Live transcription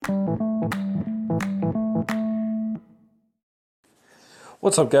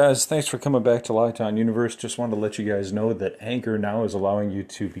What's up, guys? Thanks for coming back to Locked On Universe. Just wanted to let you guys know that Anchor now is allowing you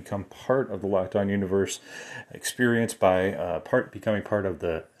to become part of the Locked On Universe experience by becoming part of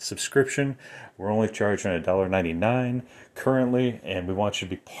the subscription. We're only charging $1.99 currently, and we want you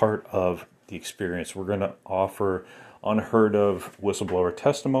to be part of the experience. We're going to offer unheard of whistleblower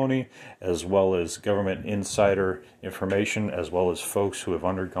testimony, as well as government insider information, as well as folks who have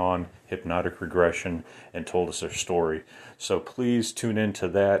undergone hypnotic regression and told us their story. So please tune into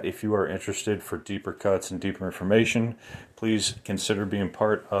that. If you are interested for deeper cuts and deeper information, please consider being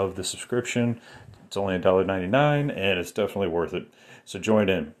part of the subscription. It's only $1.99 and it's definitely worth it. So join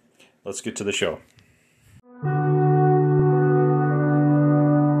in. Let's get to the show.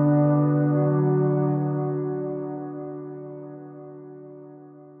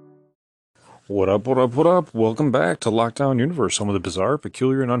 What up, what up, what up? Welcome back to Locked On Universe, some of the bizarre,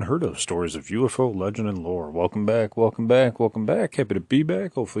 peculiar, and unheard of stories of UFO legend and lore. Welcome back, welcome back, welcome back. Happy to be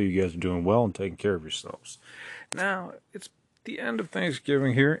back. Hopefully you guys are doing well and taking care of yourselves. Now, it's the end of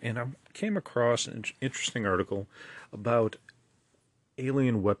Thanksgiving here, and I came across an interesting article about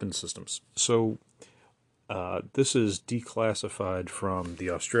alien weapon systems. So, this is declassified from the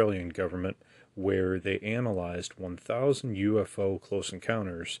Australian government, where they analyzed 1,000 UFO close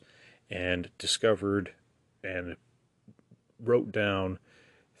encounters and discovered and wrote down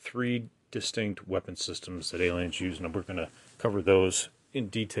 3 distinct weapon systems that aliens use, and we're going to cover those in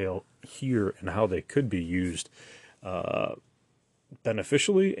detail here and how they could be used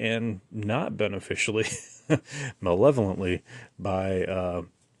beneficially and not beneficially, malevolently, by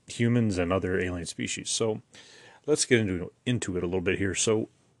humans and other alien species. So let's get into it a little bit here. So,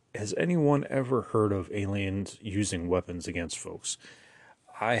 has anyone ever heard of aliens using weapons against folks?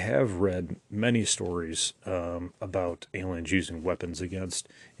 I have read many stories about aliens using weapons against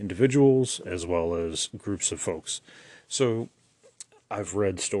individuals as well as groups of folks. So I've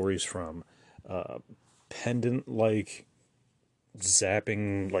read stories from pendant-like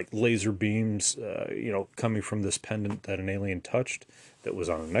zapping, like laser beams, coming from this pendant that an alien touched that was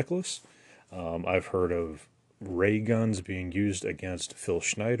on a necklace. I've heard of ray guns being used against Phil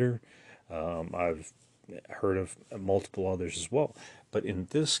Schneider. I've heard of multiple others as well. But in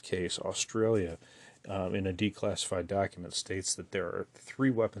this case, Australia, in a declassified document, states that there are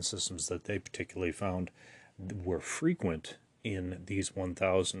 3 weapon systems that they particularly found were frequent in these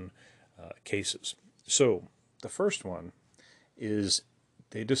 1,000 cases. So the first one is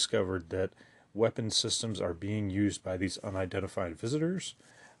they discovered that weapon systems are being used by these unidentified visitors.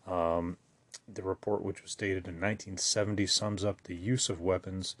 The report, which was dated in 1970, sums up the use of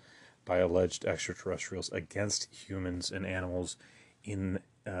weapons by alleged extraterrestrials against humans and animals in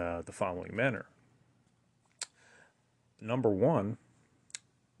the following manner. Number 1,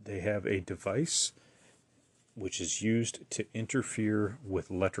 they have a device which is used to interfere with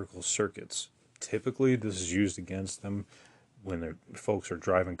electrical circuits. Typically, this is used against them when folks are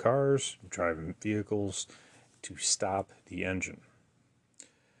driving cars, driving vehicles, to stop the engine.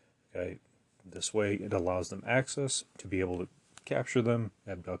 Okay, this way it allows them access to be able to capture them,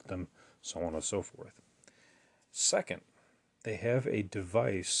 abduct them, so on and so forth. Second, they have a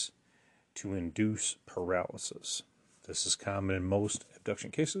device to induce paralysis. This is common in most abduction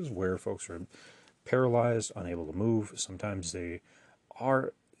cases where folks are paralyzed, unable to move. Sometimes they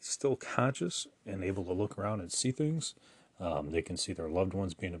are still conscious and able to look around and see things. They can see their loved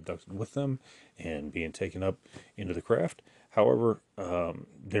ones being abducted with them and being taken up into the craft. However,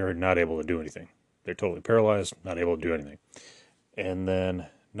 they're not able to do anything. They're totally paralyzed, not able to do anything. And then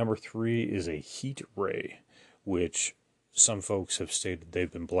number 3 is a heat ray, which some folks have stated they've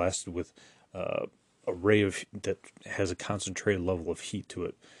been blasted with a ray that has a concentrated level of heat to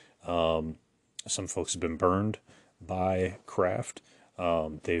it. Some folks have been burned by craft.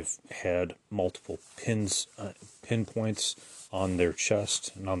 They've had multiple pinpoints on their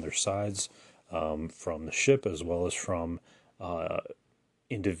chest and on their sides from the ship, as well as from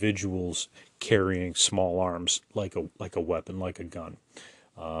individuals carrying small arms like a weapon, like a gun,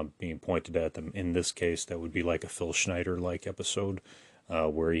 being pointed at them. In this case, that would be like a Phil Schneider-like episode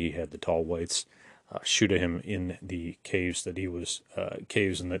where he had the tall whites shoot at him in the caves that he was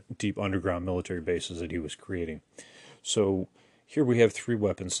caves in the deep underground military bases that he was creating. So here we have 3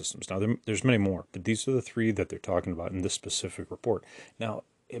 weapon systems. Now there's many more, but these are the 3 that they're talking about in this specific report. Now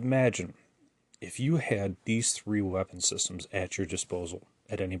imagine if you had these 3 weapon systems at your disposal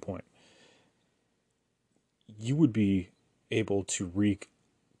at any point. You would be able to wreak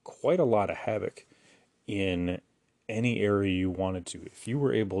quite a lot of havoc in any area you wanted to. If you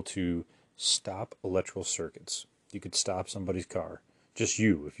were able to stop electrical circuits, you could stop somebody's car, just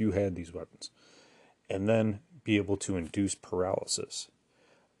you, if you had these weapons, and then be able to induce paralysis.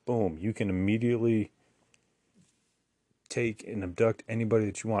 boom, you can immediately take and abduct anybody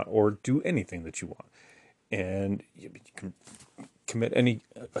that you want, or do anything that you want, and you can commit any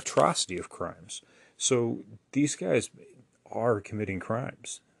atrocity of crimes. So these guys are committing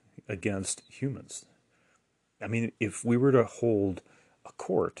crimes against humans. I mean, if we were to hold a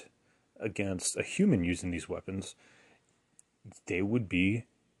court against a human using these weapons, they would be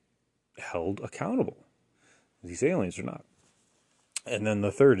held accountable. These aliens are not. And then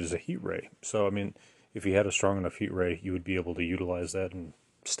the third is a heat ray. So, I mean, if you had a strong enough heat ray, you would be able to utilize that and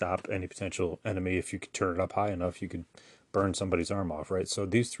stop any potential enemy. If you could turn it up high enough, you could burn somebody's arm off, right? So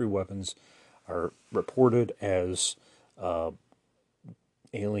these three weapons are reported as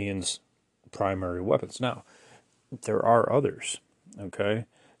aliens' primary weapons. Now, there are others, okay?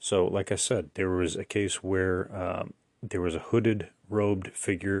 So, like I said, there was a case where there was a hooded, robed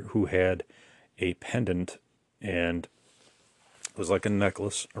figure who had a pendant, and it was like a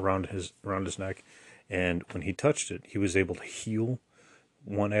necklace around his neck. And when he touched it, he was able to heal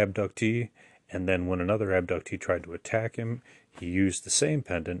one abductee. And then when another abductee tried to attack him, he used the same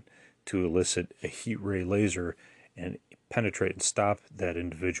pendant to elicit a heat ray laser and penetrate and stop that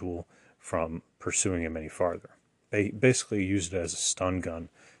individual from pursuing him any farther. They basically used it as a stun gun,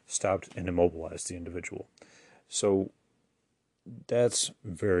 stopped and immobilized the individual. So that's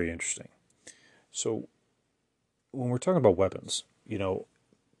very interesting. So when we're talking about weapons, you know,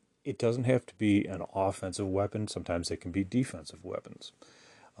 it doesn't have to be an offensive weapon. Sometimes they can be defensive weapons.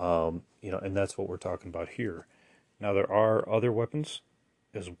 You know, and that's what we're talking about here. Now, there are other weapons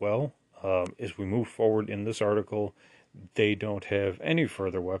as well. As we move forward in this article, they don't have any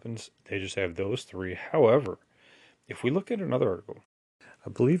further weapons. They just have those three. However, if we look at another article, I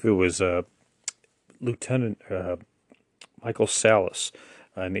believe it was Lieutenant Michael Salas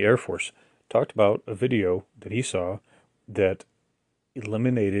in the Air Force talked about a video that he saw that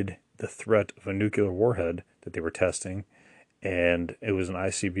eliminated the threat of a nuclear warhead that they were testing, and it was an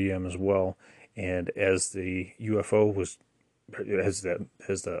ICBM as well. And as the UFO was, as the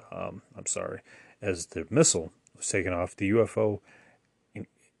missile was taken off, the UFO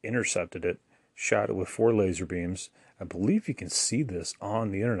intercepted it, shot it with 4 laser beams. I believe you can see this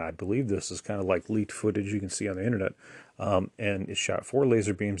on the internet. I believe this is kind of like leaked footage you can see on the internet. And it shot 4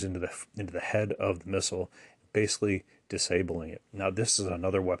 laser beams into the head of the missile, basically disabling it. Now, this is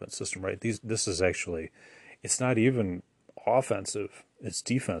another weapon system, right? This is actually, it's not even offensive, it's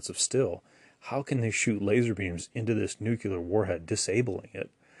defensive still. How can they shoot laser beams into this nuclear warhead, disabling it?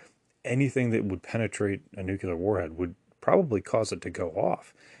 Anything that would penetrate a nuclear warhead would probably cause it to go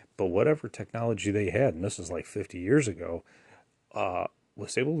off. But whatever technology they had, and this is like 50 years ago,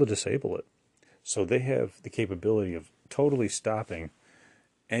 was able to disable it. So they have the capability of totally stopping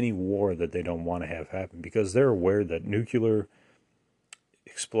any war that they don't want to have happen, because they're aware that nuclear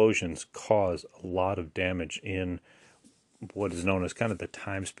explosions cause a lot of damage in what is known as kind of the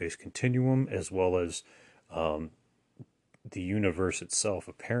time-space continuum, as well as the universe itself.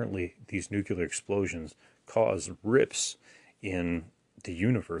 Apparently, these nuclear explosions cause rips in the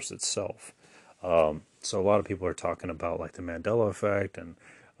universe itself. So a lot of people are talking about like the Mandela effect and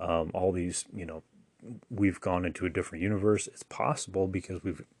all these, you know, we've gone into a different universe. It's possible because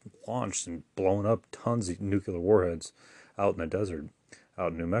we've launched and blown up tons of nuclear warheads out in the desert,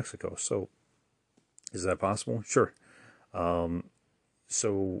 out in New Mexico. So is that possible? Sure.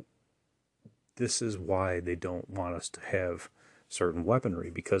 So this is why they don't want us to have certain weaponry,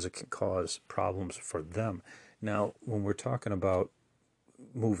 because it can cause problems for them. Now, when we're talking about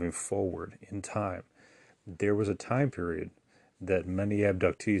moving forward in time, there was a time period that many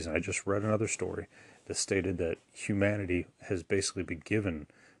abductees, and I just read another story that stated that humanity has basically been given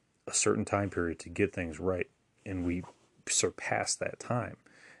a certain time period to get things right, and we surpassed that time.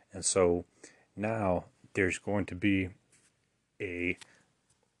 And so now there's going to be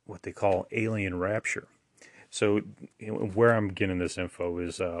what they call alien rapture. So where I'm getting this info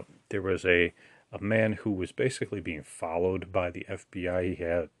is there was a man who was basically being followed by the FBI. He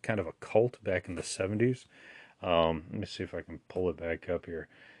had kind of a cult back in the 70s. Let me see if I can pull it back up here.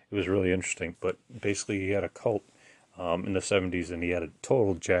 It was really interesting, but basically he had a cult in the 70s, and he had a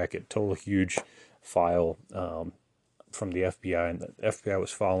total jacket, total huge file from the FBI, and the FBI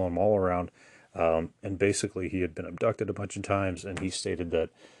was following him all around. And basically he had been abducted a bunch of times, and he stated that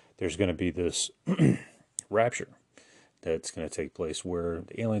there's going to be this rapture that's going to take place, where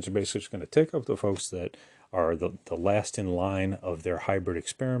the aliens are basically just going to take up the folks that are the last in line of their hybrid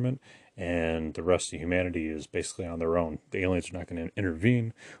experiment, and the rest of humanity is basically on their own. The aliens are not going to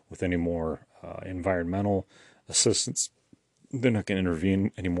intervene with any more environmental assistance. They're not going to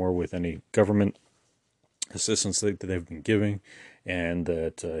intervene anymore with any government assistance that they've been giving, and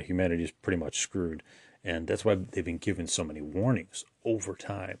that humanity is pretty much screwed. And that's why they've been given so many warnings over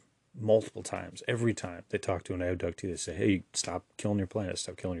time, multiple times. Every time they talk to an abductee, they say, hey, stop killing your planet,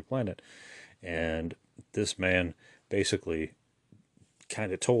 stop killing your planet. And this man basically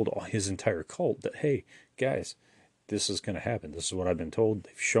kind of told his entire cult that, hey, guys, this is going to happen. This is what I've been told.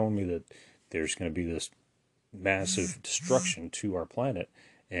 They've shown me that there's going to be this massive destruction to our planet,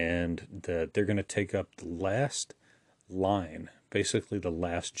 and that they're going to take up the last line, basically the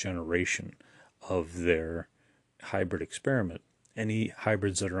last generation of their hybrid experiment. Any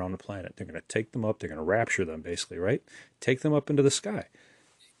hybrids that are on the planet, they're going to take them up, they're going to rapture them, basically, right? Take them up into the sky.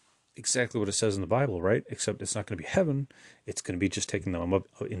 Exactly what it says in the Bible, right? Except it's not going to be heaven. It's going to be just taking them up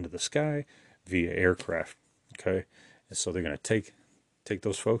into the sky via aircraft, okay? And so they're going to take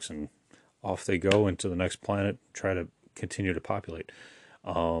those folks, and off they go into the next planet, try to continue to populate.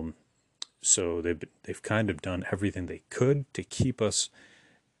 So they've kind of done everything they could to keep us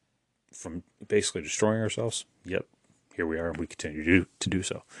from basically destroying ourselves. Yep, here we are, and we continue to do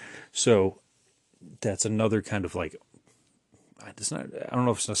so. So that's another kind of like, it's not, I don't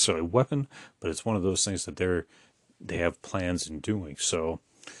know if it's necessarily a weapon, but it's one of those things that they have plans in doing. So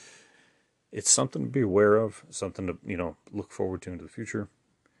it's something to be aware of, something to look forward to into the future,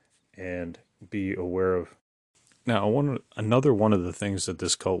 and be aware of. Now, another one of the things that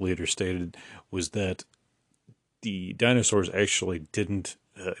this cult leader stated was that the dinosaurs actually didn't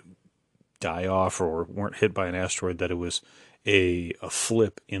die off or weren't hit by an asteroid, that it was a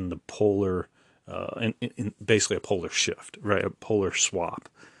flip in the polar, in basically a polar shift, right? A polar swap.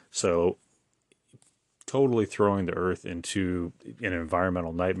 So totally throwing the Earth into an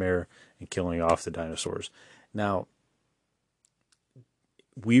environmental nightmare and killing off the dinosaurs. Now,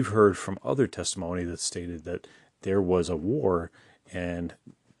 we've heard from other testimony that stated that there was a war and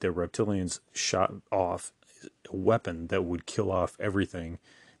the reptilians shot off a weapon that would kill off everything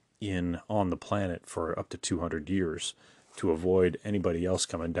on the planet for up to 200 years to avoid anybody else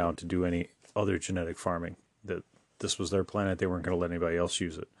coming down to do any other genetic farming. That this was their planet, they weren't going to let anybody else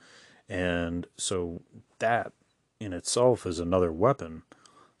use it. And so that in itself is another weapon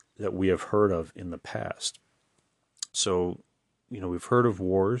that we have heard of in the past. So, we've heard of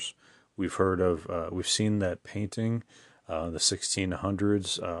wars. We've seen that painting, the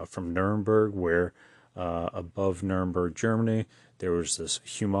 1600s from Nuremberg, where above Nuremberg, Germany, there was this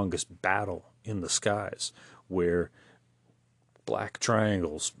humongous battle in the skies where black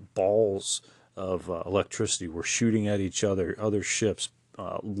triangles, balls of electricity were shooting at each other. Other ships,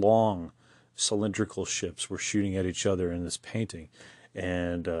 long cylindrical ships, were shooting at each other in this painting.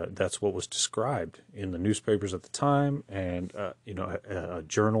 And that's what was described in the newspapers at the time, and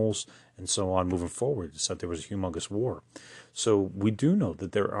journals and so on moving forward. It said there was a humongous war. So we do know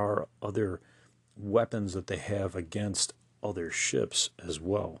that there are other weapons that they have against other ships as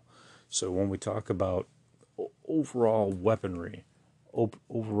well. So when we talk about overall weaponry,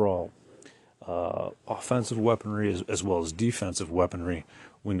 overall offensive weaponry as well as defensive weaponry,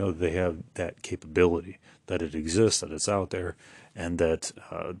 we know that they have that capability, that it exists, that it's out there, and that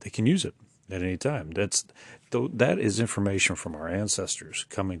they can use it at any time. That is information from our ancestors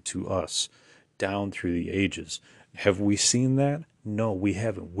coming to us down through the ages. Have we seen that? No, we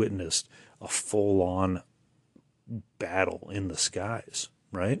haven't witnessed a full-on battle in the skies,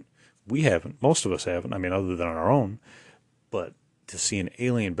 right? We haven't. Most of us haven't. I mean, other than our own. But to see an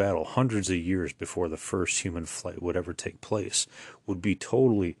alien battle hundreds of years before the first human flight would ever take place would be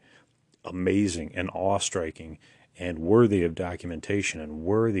totally amazing and awe-striking and worthy of documentation and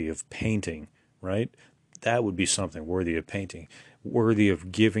worthy of painting, right? That would be something worthy of painting, worthy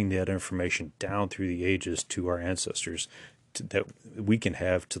of giving that information down through the ages to our ancestors that we can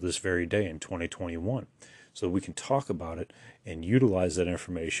have to this very day in 2021. So we can talk about it and utilize that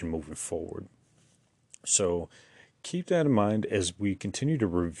information moving forward. So keep that in mind as we continue to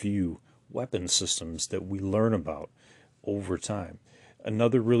review weapon systems that we learn about over time.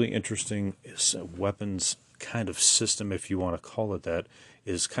 Another really interesting weapons kind of system, if you want to call it that,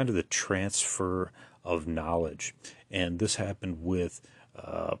 is kind of the transfer of knowledge. And this happened with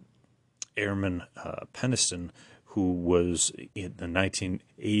Airman Peniston, who was in the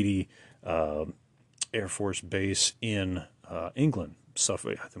 1980 Air Force Base in England,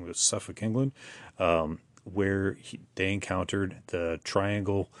 Suffolk, I think it was Suffolk, England, where they encountered the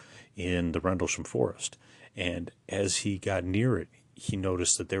triangle in the Rendlesham Forest. And as he got near it, he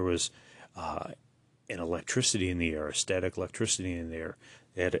noticed that there was an electricity in the air, a static electricity in the air.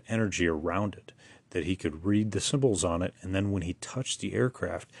 It had energy around it, that he could read the symbols on it. And then when he touched the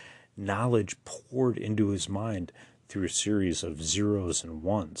aircraft, knowledge poured into his mind through a series of zeros and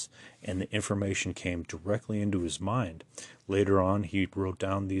ones, and the information came directly into his mind. Later on, he wrote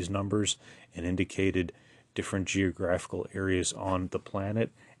down these numbers and indicated different geographical areas on the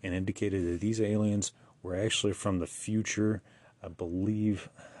planet, and indicated that these aliens were actually from the future. I believe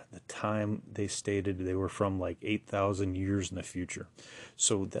the time they stated they were from like 8,000 years in the future.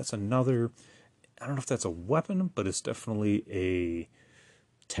 So that's another, I don't know if that's a weapon, but it's definitely a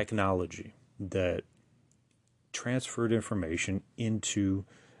technology that transferred information into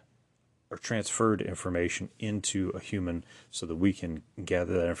a human so that we can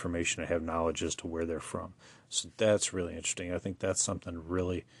gather that information and have knowledge as to where they're from. So that's really interesting. I think that's something to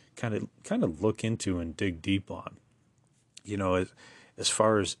really kind of look into and dig deep on. You know, as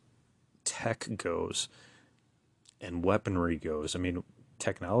far as tech goes and weaponry goes, I mean,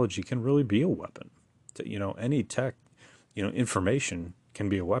 technology can really be a weapon. You know, any tech, you know, information can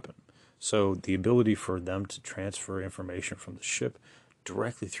be a weapon. So the ability for them to transfer information from the ship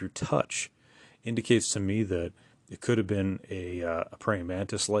directly through touch indicates to me that it could have been a praying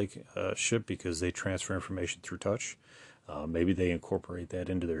mantis-like ship, because they transfer information through touch. Maybe they incorporate that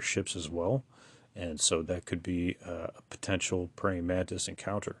into their ships as well, and so that could be a potential praying mantis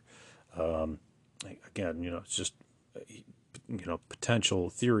encounter. Again, you know, it's just potential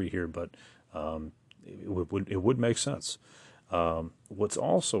theory here, but it would make sense. What's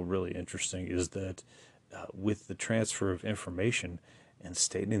also really interesting is that with the transfer of information and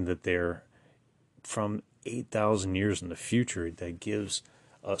stating that they're from 8,000 years in the future, that gives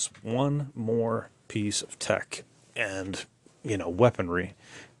us one more piece of tech and, weaponry,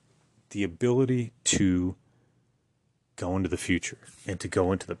 the ability to go into the future and to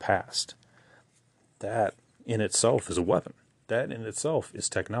go into the past. That in itself is a weapon. That in itself is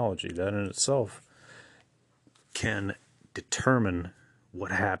technology. That in itself can determine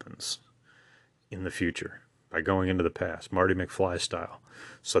what happens in the future by going into the past, Marty McFly style.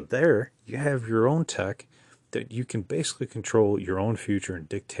 So there you have your own tech that you can basically control your own future and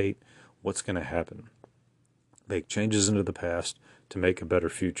dictate what's going to happen. Make changes into the past to make a better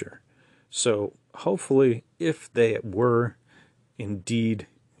future. So hopefully, if they were indeed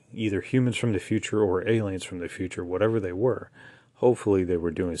either humans from the future or aliens from the future, whatever they were, hopefully they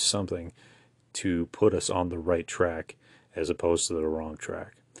were doing something to put us on the right track as opposed to the wrong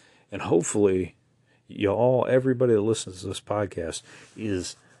track. And hopefully everybody that listens to this podcast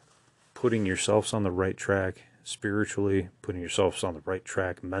is putting yourselves on the right track spiritually, putting yourselves on the right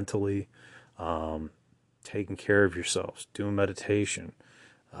track mentally, taking care of yourselves, doing meditation,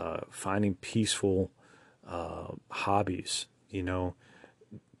 finding peaceful hobbies,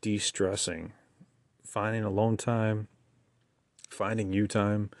 de-stressing, finding alone time, finding you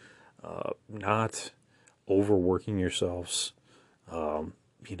time, not overworking yourselves,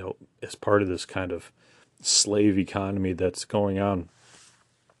 as part of this kind of slave economy that's going on.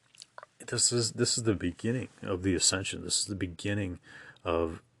 This is the beginning of the ascension. This is the beginning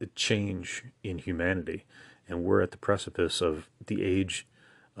of the change in humanity, and we're at the precipice of the age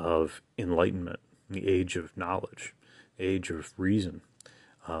of enlightenment, the age of knowledge, age of reason.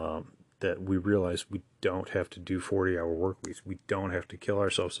 That we realize we don't have to do 40-hour work weeks. We don't have to kill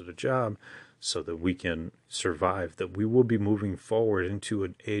ourselves at a job so that we can survive. That we will be moving forward into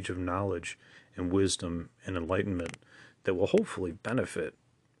an age of knowledge and wisdom and enlightenment that will hopefully benefit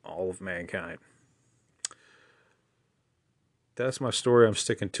all of mankind. That's my story. I'm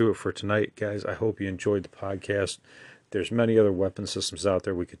sticking to it for tonight, guys. I hope you enjoyed the podcast. There's many other weapon systems out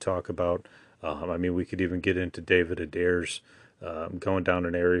there we could talk about. We could even get into David Adair's going down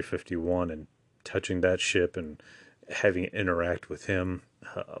in Area 51 and touching that ship and having it interact with him,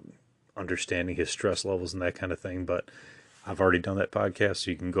 understanding his stress levels and that kind of thing. But I've already done that podcast,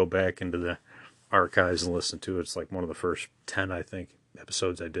 so you can go back into the archives and listen to it. It's like one of the first 10, I think,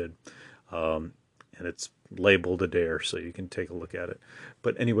 episodes I did. And it's labeled Adair, so you can take a look at it.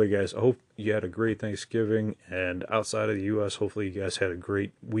 But anyway, guys, I hope you had a great Thanksgiving. And outside of the U.S., hopefully you guys had a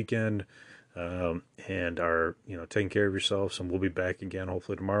great weekend. And are taking care of yourselves, and we'll be back again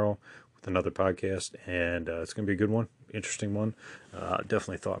hopefully tomorrow with another podcast, and it's going to be a good one, interesting one,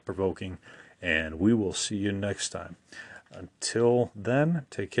 definitely thought-provoking, and we will see you next time. Until then,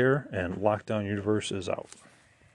 take care, and Lockdown Universe is out.